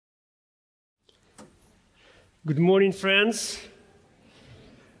Good morning, friends.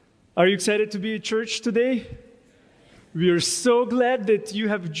 Are you excited to be at church today? We are so glad that you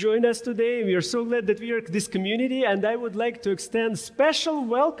have joined us today. We are so glad that we are this community, and I would like to extend special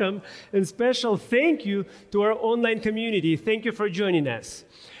welcome and special thank you to our online community. Thank you for joining us.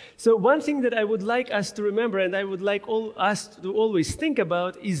 So one thing that I would like us to remember, and I would like us to always think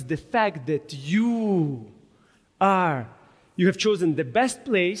about, is the fact that you have chosen the best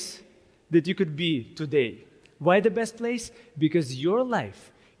place that you could be today. Why the best place? Because your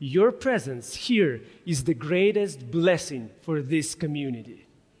life, your presence here is the greatest blessing for this community.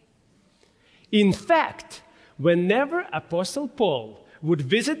 In fact, whenever Apostle Paul would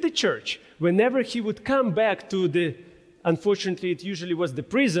visit the church, whenever he would come back to unfortunately it usually was the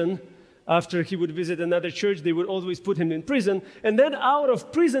prison, after he would visit another church, they would always put him in prison, and then out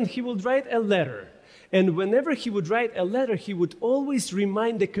of prison he would write a letter. And whenever he would write a letter, he would always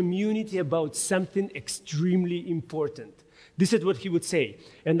remind the community about something extremely important. This is what he would say.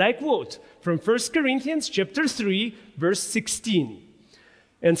 And I quote from 1 Corinthians chapter 3, verse 16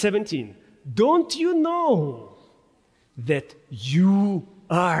 and 17. Don't you know that you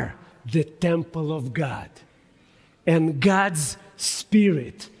are the temple of God, and God's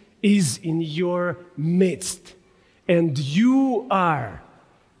Spirit is in your midst, and you are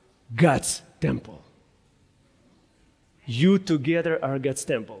God's temple. You together are God's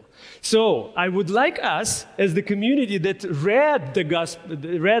temple. So I would like us, as the community that read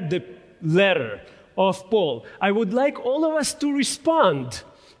the letter of Paul, I would like all of us to respond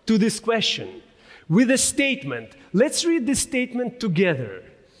to this question with a statement. Let's read this statement together.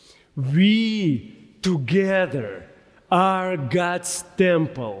 We together are God's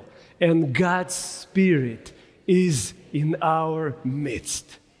temple, and God's Spirit is in our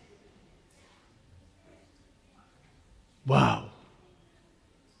midst. Wow.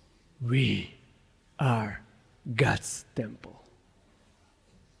 We are God's temple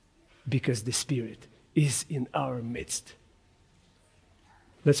because the Spirit is in our midst.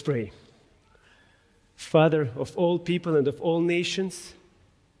 Let's pray. Father of all people and of all nations,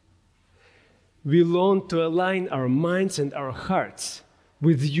 we long to align our minds and our hearts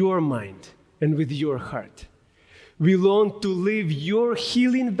with your mind and with your heart. We long to live your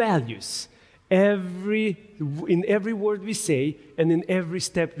healing values in every word we say and in every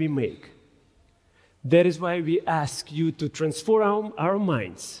step we make. That is why we ask you to transform our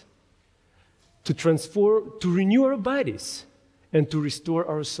minds, to renew our bodies, and to restore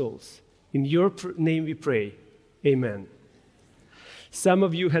our souls. In your name we pray. Amen. Some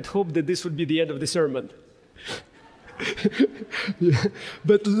of you had hoped that this would be the end of the sermon.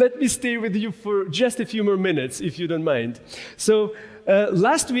 But let me stay with you for just a few more minutes, if you don't mind. So,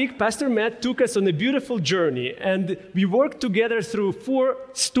 last week, Pastor Matt took us on a beautiful journey, and we worked together through 4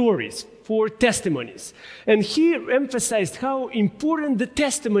 stories, 4 testimonies. And he emphasized how important the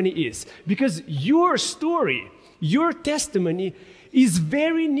testimony is, because your story, your testimony is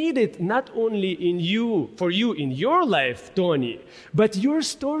very needed, not only for you in your life, Tony, but your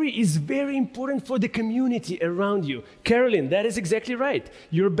story is very important for the community around you. Carolyn, that is exactly right.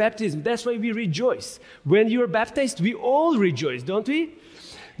 Your baptism, that's why we rejoice. When you're baptized, we all rejoice, don't we?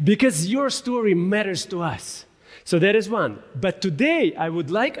 Because your story matters to us. So that is one. But today, I would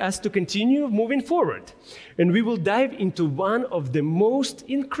like us to continue moving forward. And we will dive into one of the most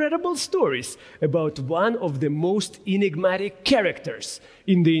incredible stories about one of the most enigmatic characters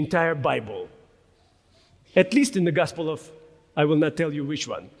in the entire Bible. At least in the Gospel of, I will not tell you which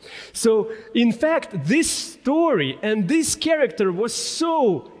one. So, in fact, this story and this character was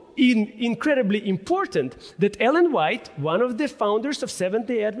so incredibly important that Ellen White, one of the founders of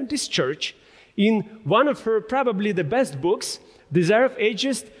Seventh-day Adventist Church, in one of her probably the best books, Desire of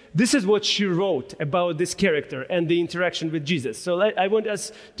Ages, this is what she wrote about this character and the interaction with Jesus. So I want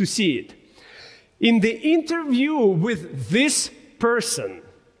us to see it. In the interview with this person,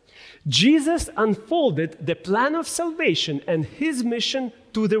 Jesus unfolded the plan of salvation and his mission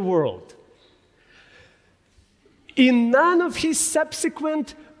to the world. In none of his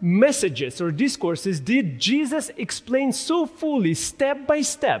subsequent messages or discourses did Jesus explain so fully, step by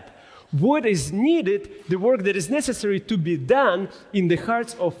step, what is needed, the work that is necessary to be done in the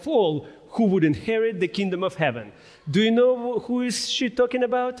hearts of all who would inherit the kingdom of heaven. Do you know who is she talking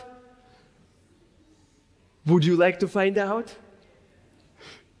about? Would you like to find out?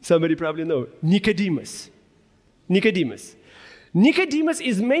 Somebody probably knows. Nicodemus. Nicodemus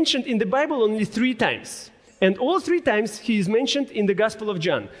is mentioned in the Bible only 3 times. And all 3 times he is mentioned in the Gospel of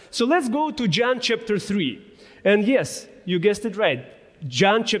John. So let's go to John chapter 3. And yes, you guessed it right.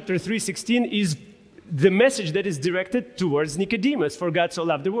 John chapter 3:16 is the message that is directed towards Nicodemus, for God so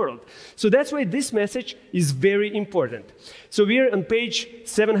loved the world. So that's why this message is very important. So we're on page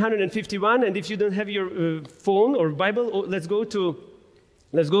 751, and if you don't have your phone or Bible, let's go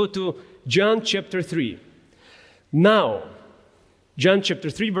to John chapter 3. Now, John chapter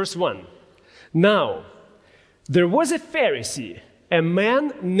 3, verse 1. Now, there was a Pharisee, a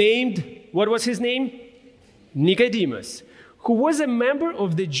man named, what was his name? Nicodemus, who was a member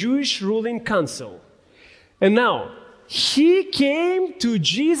of the Jewish ruling council. And now, he came to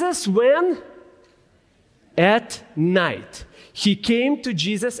Jesus when? At night. He came to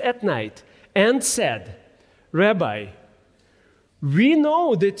Jesus at night and said, Rabbi, we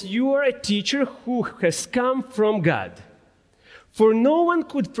know that you are a teacher who has come from God. For no one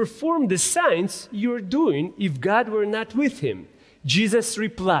could perform the signs you are doing if God were not with him. Jesus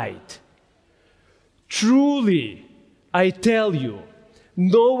replied, truly, I tell you,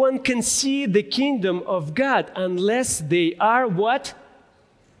 no one can see the kingdom of God unless they are what?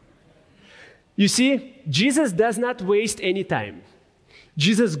 You see, Jesus does not waste any time.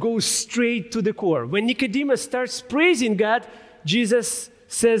 Jesus goes straight to the core. When Nicodemus starts praising God, Jesus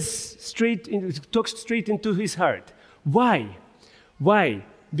talks straight into his heart. Why? Why?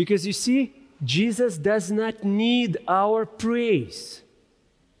 Because you see, Jesus does not need our praise,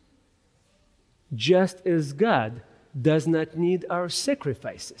 just as God does not need our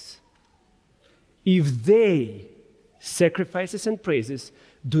sacrifices. If they, sacrifices and praises,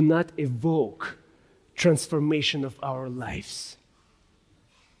 do not evoke transformation of our lives.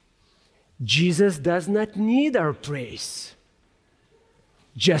 Jesus does not need our praise,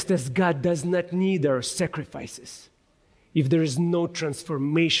 just as God does not need our sacrifices, if there is no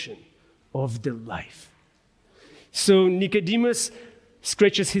transformation of the life. So Nicodemus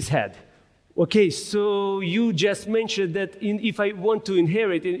scratches his head. Okay, so you just mentioned that if I want to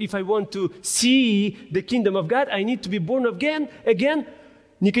inherit, if I want to see the kingdom of God, I need to be born again.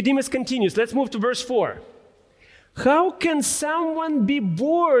 Nicodemus continues. Let's move to verse 4. How can someone be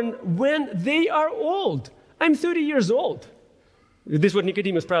born when they are old? I'm 30 years old. This is what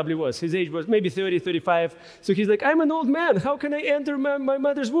Nicodemus probably was. His age was maybe 30, 35. So he's like, I'm an old man. How can I enter my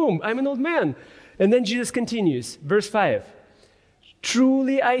mother's womb? I'm an old man. And then Jesus continues, verse 5.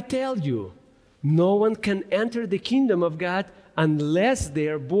 Truly I tell you, no one can enter the kingdom of God unless they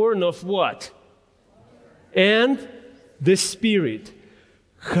are born of what? And the Spirit.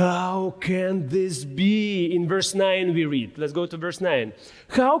 How can this be? In verse 9 we read. Let's go to verse 9.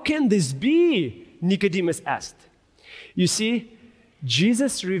 How can this be? Nicodemus asked. You see,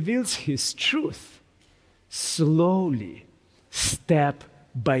 Jesus reveals his truth slowly, step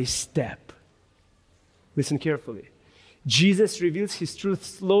by step. Listen carefully. Jesus reveals his truth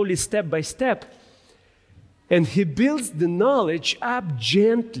slowly, step by step, and he builds the knowledge up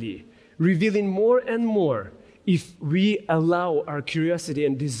gently, revealing more and more if we allow our curiosity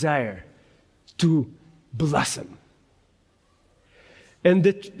and desire to blossom. And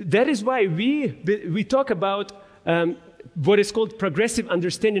that is why we talk about what is called progressive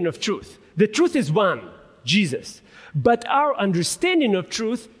understanding of truth. The truth is one, Jesus, but our understanding of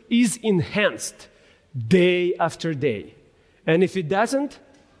truth is enhanced day after day. And if it doesn't,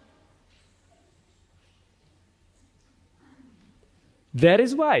 that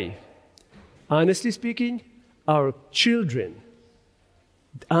is why, honestly speaking, our children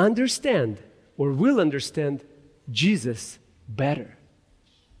understand or will understand Jesus better.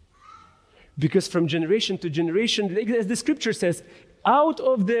 Because from generation to generation, as the scripture says, out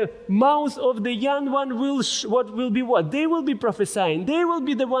of the mouth of the young one will be what? They will be prophesying. They will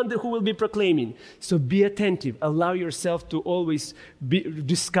be the one who will be proclaiming. So be attentive. Allow yourself to always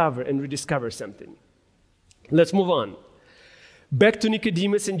discover and rediscover something. Let's move on. Back to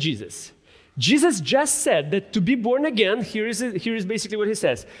Nicodemus and Jesus. Jesus just said that to be born again, here is basically what he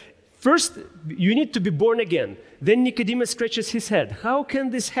says. First, you need to be born again. Then Nicodemus scratches his head. How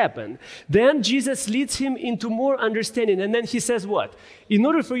can this happen? Then Jesus leads him into more understanding. And then he says what? In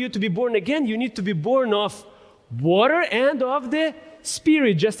order for you to be born again, you need to be born of water and of the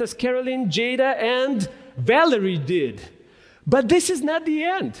Spirit, just as Carolyn, Jada, and Valerie did. But this is not the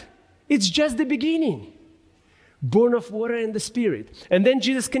end. It's just the beginning. Born of water and the Spirit. And then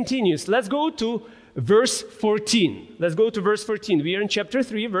Jesus continues. Let's go to verse 14. Let's go to verse 14. We are in chapter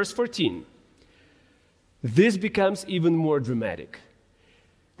 3, verse 14. This becomes even more dramatic.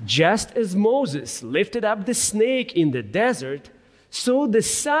 Just as Moses lifted up the snake in the desert, so the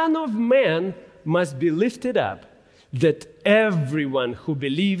Son of Man must be lifted up, that everyone who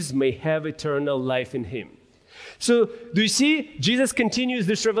believes may have eternal life in him. So, do you see? Jesus continues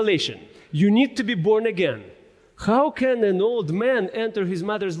this revelation. You need to be born again. How can an old man enter his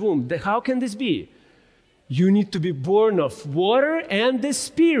mother's womb? How can this be? you need to be born of water and the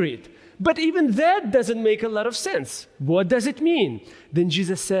Spirit. But even that doesn't make a lot of sense. What does it mean? Then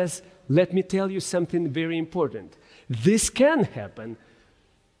Jesus says, let me tell you something very important. This can happen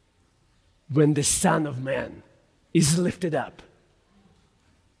when the Son of Man is lifted up.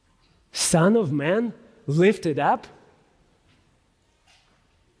 Son of Man lifted up?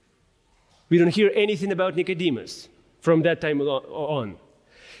 We don't hear anything about Nicodemus from that time on.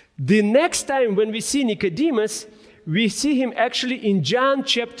 The next time when we see Nicodemus, we see him actually in John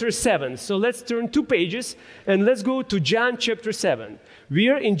chapter 7. So let's turn 2 pages and let's go to John chapter 7. We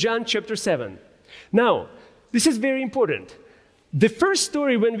are in John chapter 7. Now, this is very important. The first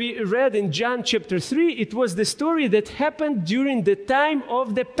story when we read in John chapter 3, it was the story that happened during the time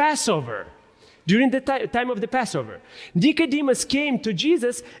of the Passover. During the time of the Passover. Nicodemus came to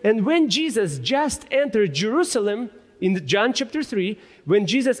Jesus, and when Jesus just entered Jerusalem, in John chapter 3, when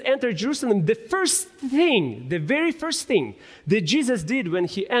Jesus entered Jerusalem, the very first thing that Jesus did when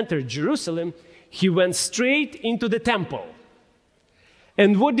he entered Jerusalem, he went straight into the temple.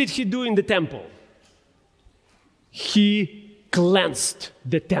 And what did he do in the temple? He cleansed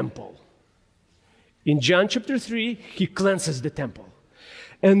the temple. In John chapter 3, he cleanses the temple.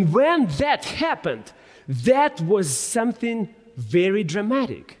 And when that happened, that was something very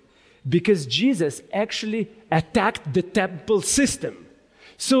dramatic because Jesus actually attacked the temple system.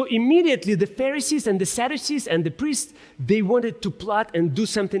 So immediately the Pharisees and the Sadducees and the priests, they wanted to plot and do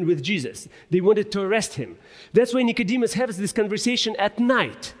something with Jesus. They wanted to arrest him. That's why Nicodemus has this conversation at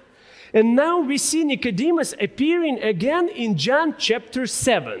night. And now we see Nicodemus appearing again in John chapter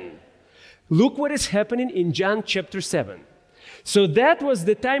 7. Look what is happening in John chapter 7. So that was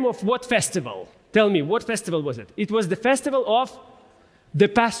the time of what festival? Tell me, what festival was it? It was the festival of the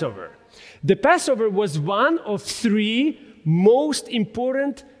Passover. The Passover was one of 3 most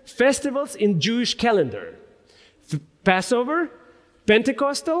important festivals in Jewish calendar. Passover,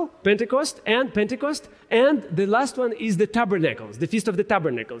 Pentecost, and the last one is the Tabernacles, the Feast of the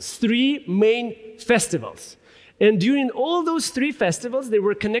Tabernacles. 3 main festivals. And during all those 3 festivals, they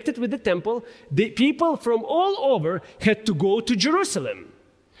were connected with the temple. The people from all over had to go to Jerusalem.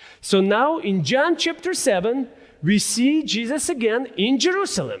 So now in John chapter 7, we see Jesus again in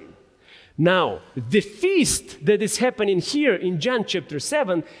Jerusalem. Now, the feast that is happening here in John chapter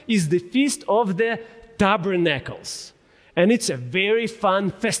 7 is the Feast of the Tabernacles. And it's a very fun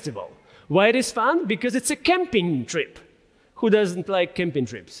festival. Why it is fun? Because it's a camping trip. Who doesn't like camping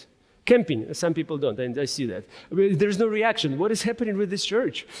trips? Camping, some people don't, and I see that. There's no reaction. What is happening with this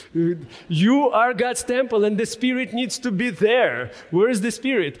church? You are God's temple, and the Spirit needs to be there. Where is the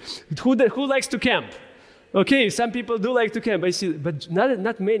Spirit? Who likes to camp? Okay, some people do like to camp, I see, but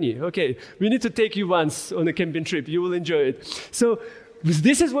not many. Okay, we need to take you once on a camping trip. You will enjoy it. So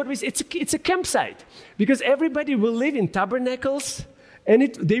this is what we see. It's a campsite, because everybody will live in tabernacles,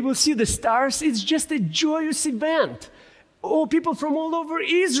 and they will see the stars. It's just a joyous event. Oh, people from all over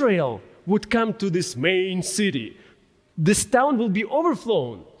Israel would come to this main city. This town will be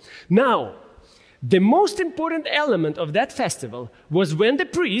overflown. Now, the most important element of that festival was when the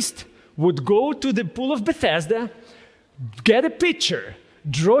priest would go to the pool of Bethesda, get a pitcher,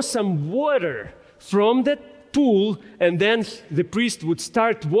 draw some water from that pool, and then the priest would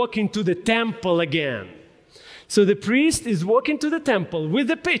start walking to the temple again. So the priest is walking to the temple with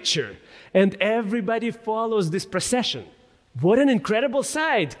the pitcher, and everybody follows this procession. What an incredible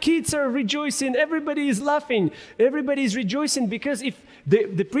sight. Kids are rejoicing. Everybody is laughing. Everybody is rejoicing because if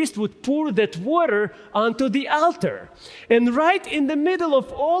the priest would pour that water onto the altar. And right in the middle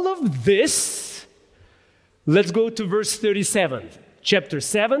of all of this, let's go to verse 37. Chapter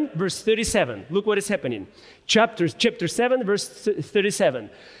 7, verse 37. Look what is happening. Chapter 7, verse 37.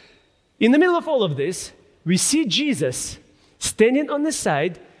 In the middle of all of this, we see Jesus standing on the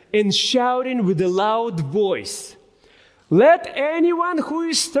side and shouting with a loud voice, "Let anyone who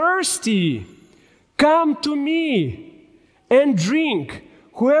is thirsty come to me and drink.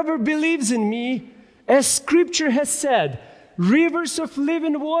 Whoever believes in me, as Scripture has said, rivers of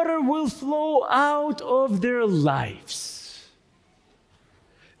living water will flow out of their lives."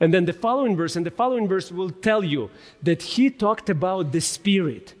 And then the following verse will tell you that he talked about the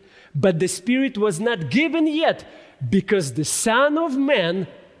Spirit. But the Spirit was not given yet because the Son of Man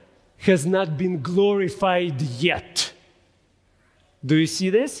has not been glorified yet. Do you see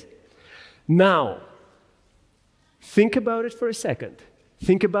this? Now, think about it for a second.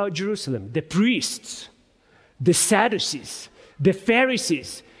 Think about Jerusalem. The priests, the Sadducees, the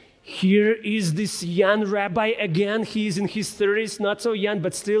Pharisees. Here is this young rabbi again. He is in his 30s, not so young,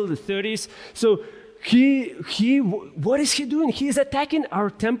 but still the 30s. So what is he doing? He is attacking our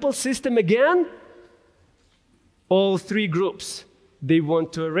temple system again? all three groups, they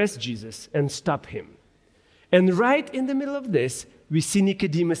want to arrest Jesus and stop him. And right in the middle of this, we see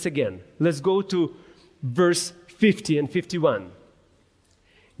Nicodemus again. Let's go to verse 50 and 51.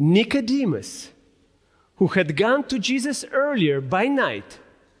 Nicodemus, who had gone to Jesus earlier by night,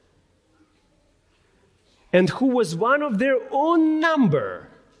 and who was one of their own number,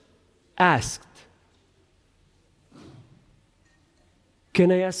 asked,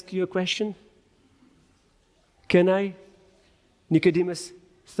 "Can I ask you a question? Can I?" Nicodemus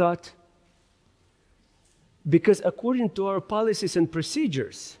thought. Because according to our policies and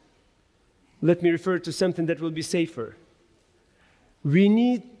procedures, let me refer to something that will be safer.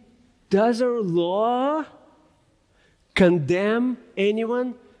 Does our law condemn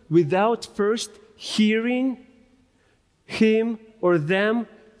anyone without first hearing him or them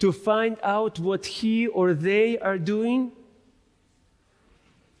to find out what he or they are doing?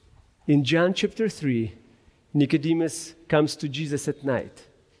 In John chapter 3, Nicodemus comes to Jesus at night.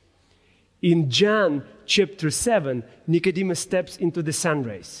 In John chapter 7, Nicodemus steps into the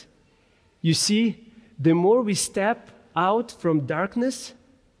sunrise. You see, the more we step out from darkness,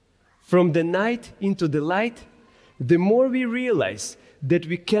 from the night into the light, the more we realize that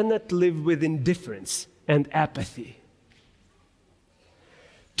we cannot live with indifference and apathy.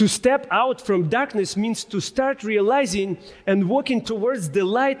 To step out from darkness means to start realizing and walking towards the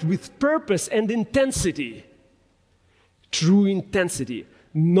light with purpose and intensity. True intensity,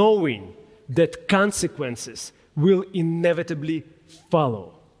 knowing that consequences will inevitably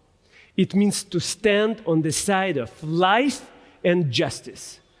follow. It means to stand on the side of life and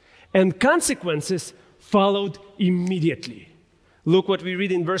justice. And consequences followed immediately. Look what we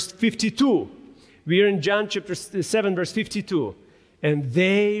read in verse 52. We are in John chapter 7, verse 52. And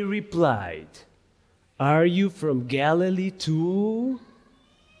they replied, "Are you from Galilee too?"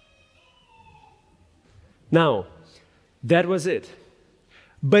 Now, that was it.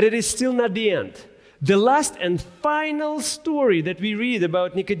 But it is still not the end. The last and final story that we read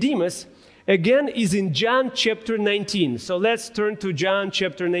about Nicodemus, again, is in John chapter 19. So let's turn to John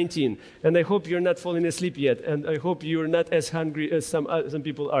chapter 19. And I hope you're not falling asleep yet. And I hope you're not as hungry as some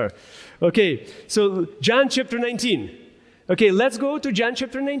people are. Okay, so John chapter 19. Okay, let's go to John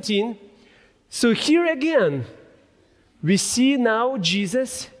chapter 19. So here again, we see now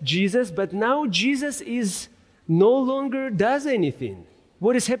Jesus, but now Jesus is no longer does anything.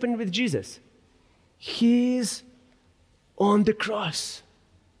 What is happening with Jesus? He's on the cross.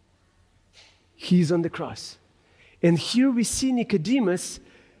 He's on the cross. And here we see Nicodemus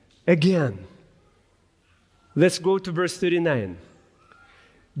again. Let's go to verse 39.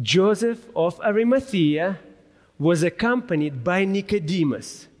 Joseph of Arimathea was accompanied by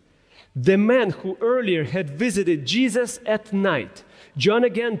Nicodemus, the man who earlier had visited Jesus at night. John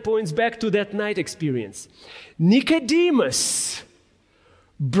again points back to that night experience. Nicodemus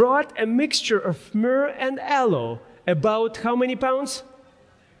brought a mixture of myrrh and aloe, about how many pounds?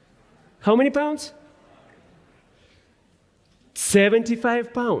 How many pounds?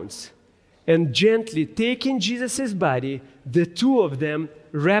 75 pounds. And gently taking Jesus' body, the two of them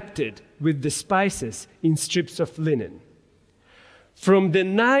wrapped it with the spices in strips of linen. From the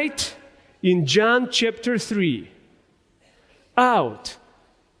night in John chapter 3, out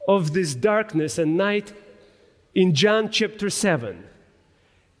of this darkness and night in John chapter 7,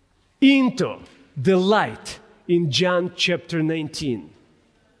 into the light in John chapter 19.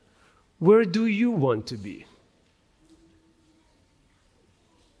 Where do you want to be?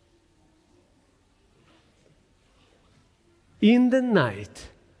 In the night,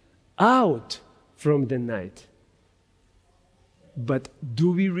 out from the night. But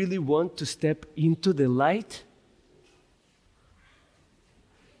do we really want to step into the light?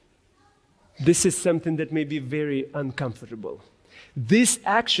 This is something that may be very uncomfortable. This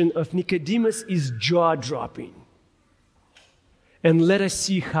action of Nicodemus is jaw-dropping. And let us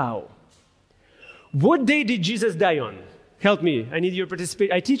see how. What day did Jesus die on? Help me. I need your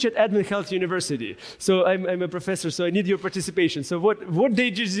participation. I teach at Advent Health University. So I'm a professor, so I need your participation. So what day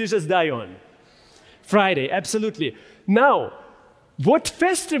did Jesus die on? Friday, absolutely. Now, what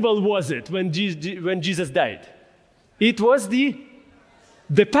festival was it when Jesus died? It was the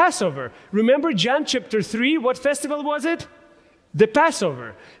Passover. Remember John chapter 3, what festival was it? The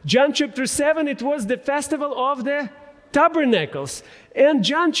Passover. John chapter 7, it was the festival of the Tabernacles. And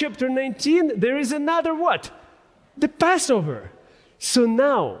John chapter 19, there is another what? The Passover. So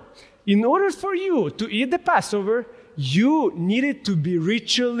now, in order for you to eat the Passover, you needed to be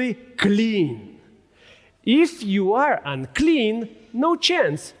ritually clean. If you are unclean, no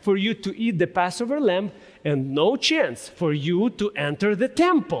chance for you to eat the Passover lamb and no chance for you to enter the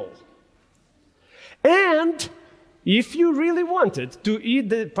temple. And if you really wanted to eat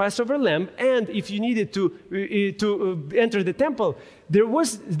the Passover lamb, and if you needed to enter the temple,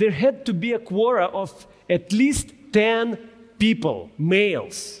 there had to be a quota of at least 10 people,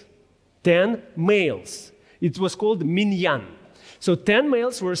 males. 10 males. It was called minyan. So 10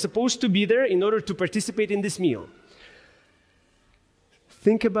 males were supposed to be there in order to participate in this meal.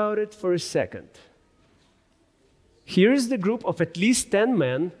 Think about it for a second. Here is the group of at least 10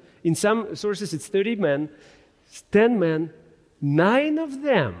 men. In some sources, it's 30 men. 10 men, 9 of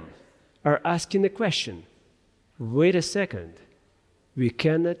them are asking the question, wait a second, we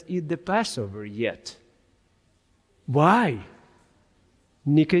cannot eat the Passover yet. Why?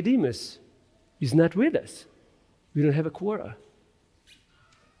 Nicodemus is not with us. We don't have a quota.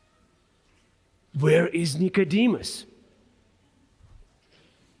 Where is Nicodemus?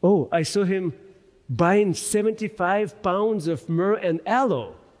 Oh, I saw him buying 75 pounds of myrrh and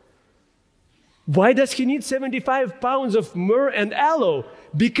aloe. Why does he need 75 pounds of myrrh and aloe?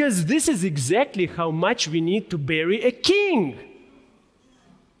 Because this is exactly how much we need to bury a king.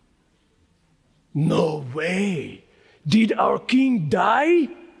 No way. Did our king die?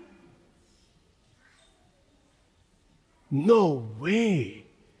 No way.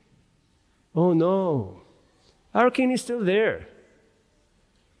 Oh no. Our king is still there.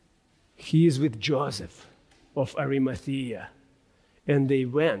 He is with Joseph of Arimathea. And they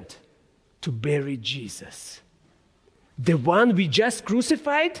went to bury Jesus. The one we just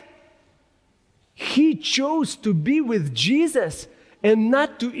crucified, he chose to be with Jesus and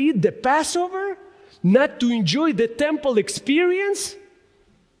not to eat the Passover, not to enjoy the temple experience.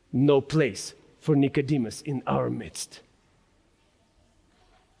 No place for Nicodemus in our midst.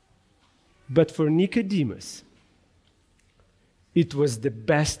 But for Nicodemus, it was the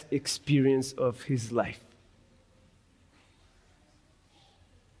best experience of his life.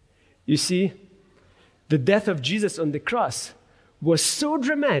 You see, the death of Jesus on the cross was so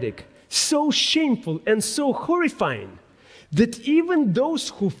dramatic, so shameful, and so horrifying that even those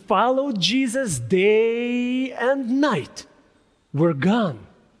who followed Jesus day and night were gone,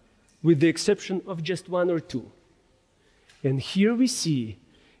 with the exception of just 1 or 2. And here we see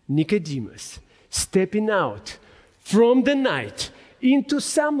Nicodemus stepping out from the night into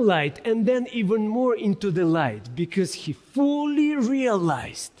some light, and then even more into the light, because he fully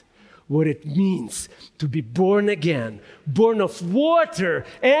realized what it means to be born again, born of water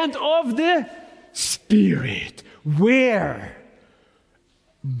and of the Spirit. Where?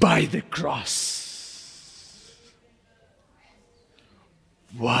 By the cross.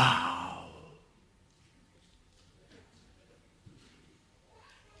 Wow.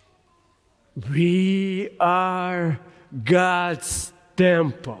 We are God's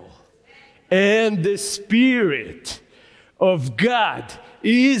temple, and the Spirit of God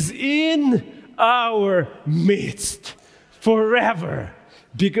is in our midst forever,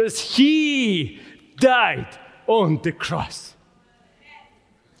 because He died on the cross.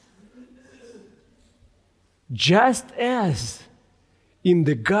 Just as in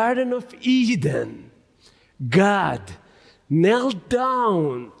the Garden of Eden, God knelt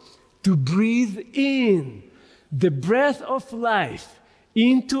down to breathe in the breath of life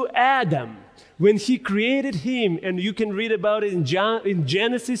into Adam when he created him, and you can read about it in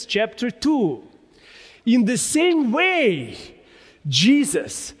Genesis chapter 2. In the same way,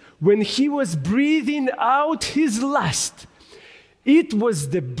 Jesus, when he was breathing out his lust, it was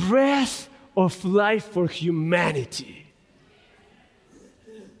the breath of life for humanity.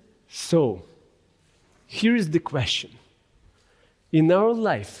 So, here is the question. In our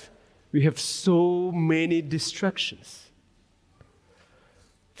life, we have so many distractions.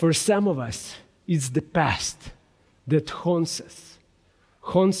 For some of us, it's the past that haunts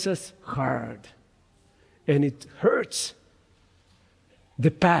us hard, and it hurts.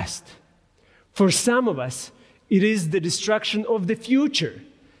 The past. For some of us, it is the destruction of the future,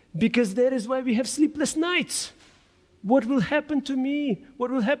 because that is why we have sleepless nights. What will happen to me? What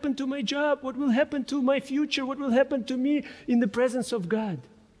will happen to my job? What will happen to my future? What will happen to me in the presence of God?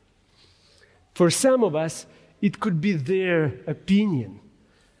 For some of us, it could be their opinion.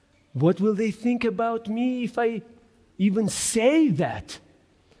 What will they think about me if I even say that?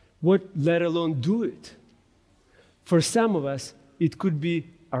 Let alone do it? For some of us, it could be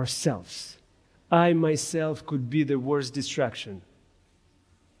ourselves. I myself could be the worst distraction.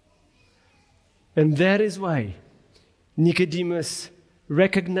 And that is why Nicodemus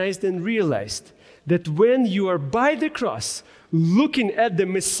recognized and realized that when you are by the cross, looking at the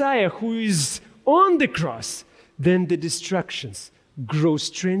Messiah who is on the cross, then the distractions grow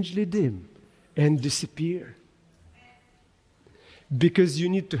strangely dim and disappear. Because you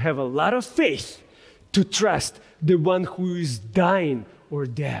need to have a lot of faith to trust the one who is dying or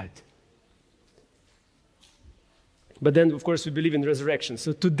dead. But then, of course, we believe in resurrection.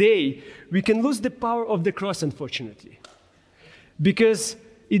 So today, we can lose the power of the cross, unfortunately. Because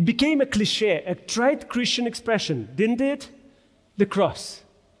it became a cliche, a trite Christian expression, didn't it? The cross.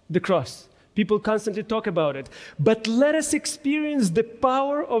 The cross. People constantly talk about it. But let us experience the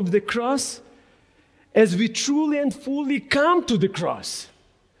power of the cross as we truly and fully come to the cross.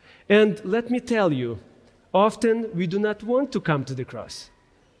 And let me tell you, often we do not want to come to the cross.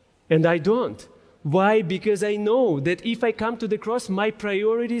 And I don't. Why? Because I know that if I come to the cross, my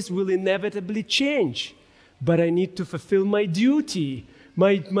priorities will inevitably change. But I need to fulfill my duty,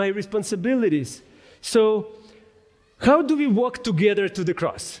 my responsibilities. So, how do we walk together to the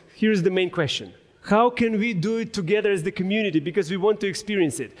cross? Here's the main question. How can we do it together as the community? Because we want to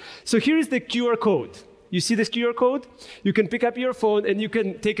experience it. So here is the QR code. You see this QR code? You can pick up your phone and you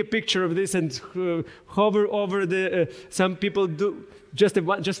can take a picture of this and hover over the, some people do, just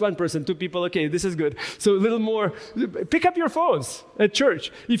one person, 2 people, okay, this is good. So a little more, pick up your phones at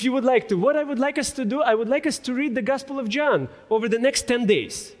church if you would like to. What I would like us to do, I would like us to read the Gospel of John over the next 10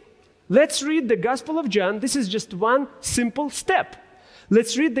 days. Let's read the Gospel of John. This is just one simple step.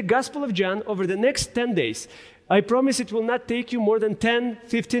 Let's read the Gospel of John over the next 10 days. I promise it will not take you more than 10,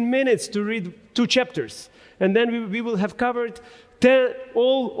 15 minutes to read 2 chapters. And then we will have covered the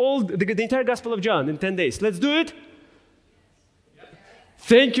entire Gospel of John in 10 days. Let's do it?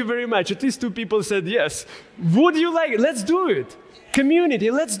 Thank you very much. At least 2 people said yes. Would you like it? Let's do it. Community,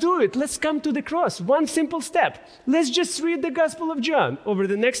 let's do it. Let's come to the cross. One simple step. Let's just read the Gospel of John over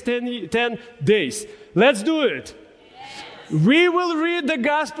the next 10 days. Let's do it. We will read the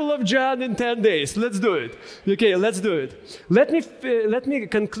Gospel of John in 10 days. Let's do it. Okay, let's do it. Let me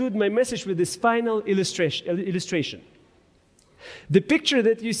conclude my message with this final illustration. The picture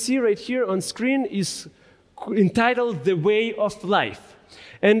that you see right here on screen is entitled The Way of Life.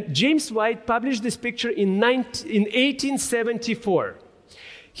 And James White published this picture in 1874.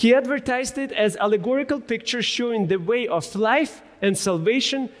 He advertised it as allegorical picture showing the way of life and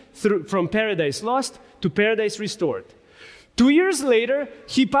salvation from paradise lost to paradise restored. 2 years later,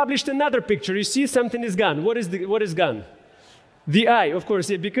 he published another picture. You see, something is gone. What is gone? The eye, of course,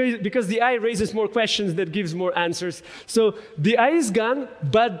 yeah, because the eye raises more questions that gives more answers. So the eye is gone,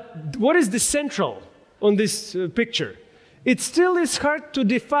 but what is the central on this picture? It still is hard to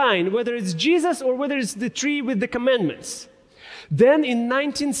define whether it's Jesus or whether it's the tree with the commandments. Then in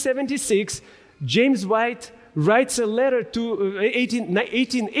 1976, James White writes a letter to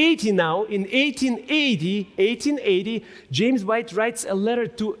 1880 now. In 1880, James White writes a letter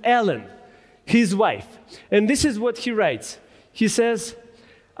to Ellen, his wife. And this is what he writes. He says,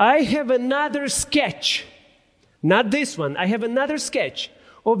 I have another sketch, not this one, I have another sketch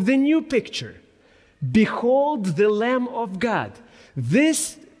of the new picture. Behold the Lamb of God.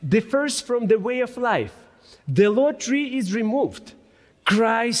 This differs from the way of life. The law tree is removed.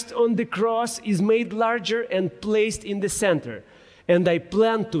 Christ on the cross is made larger and placed in the center. And I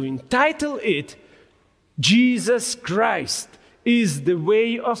plan to entitle it, Jesus Christ is the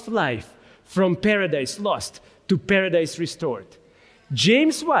way of life from paradise lost to paradise restored.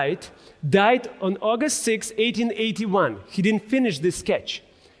 James White died on August 6, 1881. He didn't finish this sketch.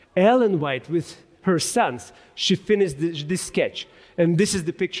 Ellen White, with her sons, she finished this sketch. And this is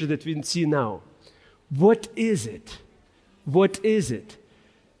the picture that we see now. What is it? What is it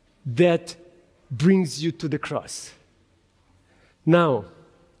that brings you to the cross? Now,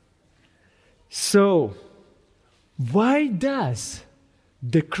 so why does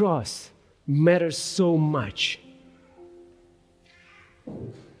the cross matter so much?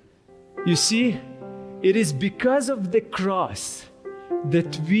 You see, it is because of the cross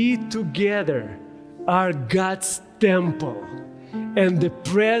that we together are God's temple, and the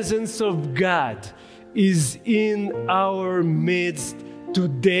presence of God is in our midst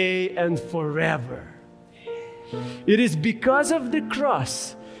today and forever. It is because of the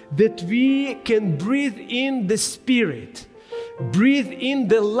cross that we can breathe in the Spirit, breathe in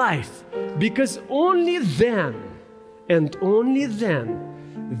the life, because only then, and only then,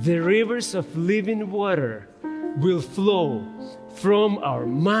 the rivers of living water will flow from our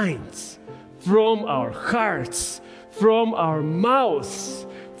minds, from our hearts, from our mouths,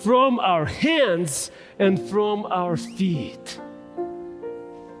 from our hands, and from our feet.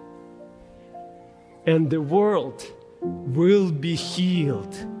 And the world will be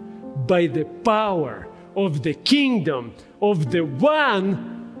healed by the power of the kingdom of the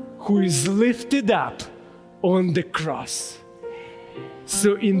one who is lifted up on the cross.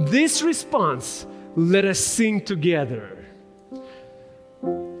 So in this response, let us sing together.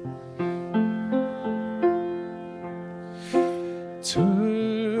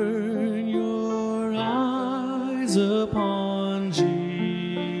 eyes upon Jesus.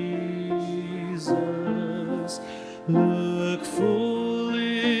 Look full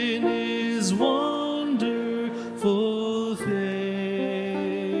in his wonderful face,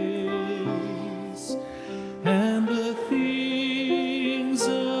 and the things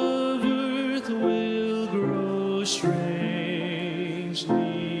of earth will grow strangely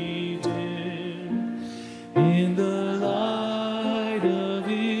dim in the light of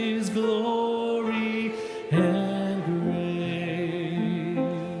his glory and grace.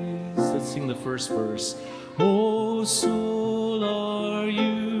 Let's sing the first verse. Oh, soul, are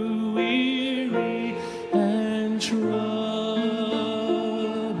you weary and troubled?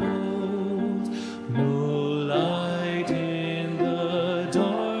 No light in the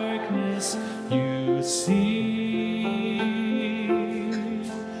darkness you see.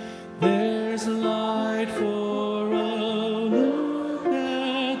 There's light for a look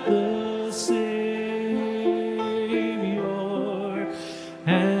at the Savior,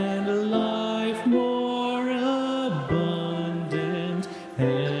 and a life more abundant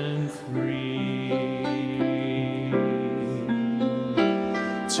and free.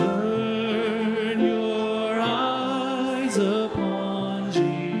 Turn your eyes upon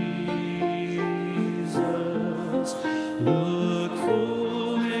Jesus. Look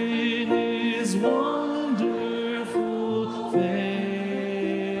full in his wonderful face,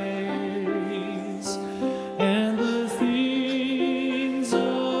 and the things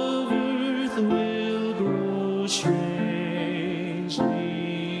of earth will grow strangely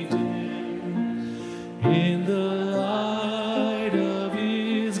dim in the light of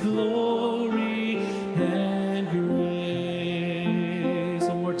his glory and grace.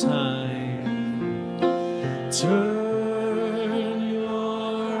 One more time. Turn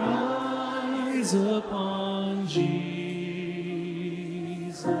your eyes upon Jesus.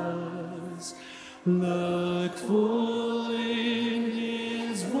 Look full in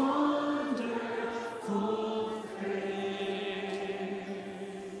his wonderful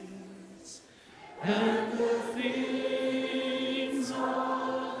face, and the things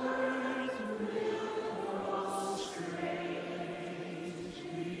of earth will grow strangely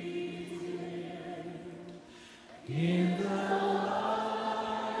in the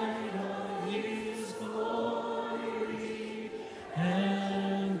light of his glory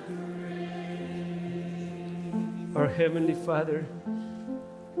and grace. Our Heavenly Father,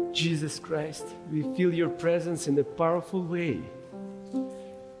 Jesus Christ, we feel your presence in a powerful way.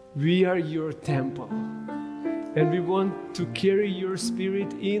 We are your temple, and we want to carry your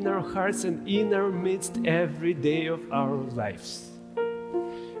Spirit in our hearts and in our midst every day of our lives.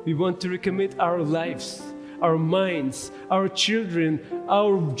 We want to recommit our lives, our minds, our children,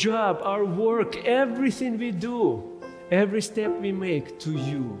 our job, our work, everything we do, every step we make to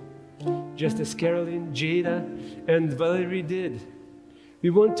you, just as Caroline, Jada, and Valerie did. We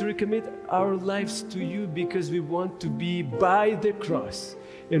want to recommit our lives to you because we want to be by the cross,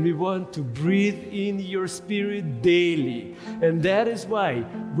 and we want to breathe in your Spirit daily. And that is why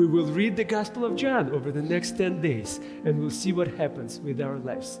we will read the Gospel of John over the next 10 days, and we'll see what happens with our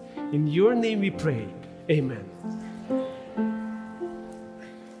lives. In your name we pray. Amen.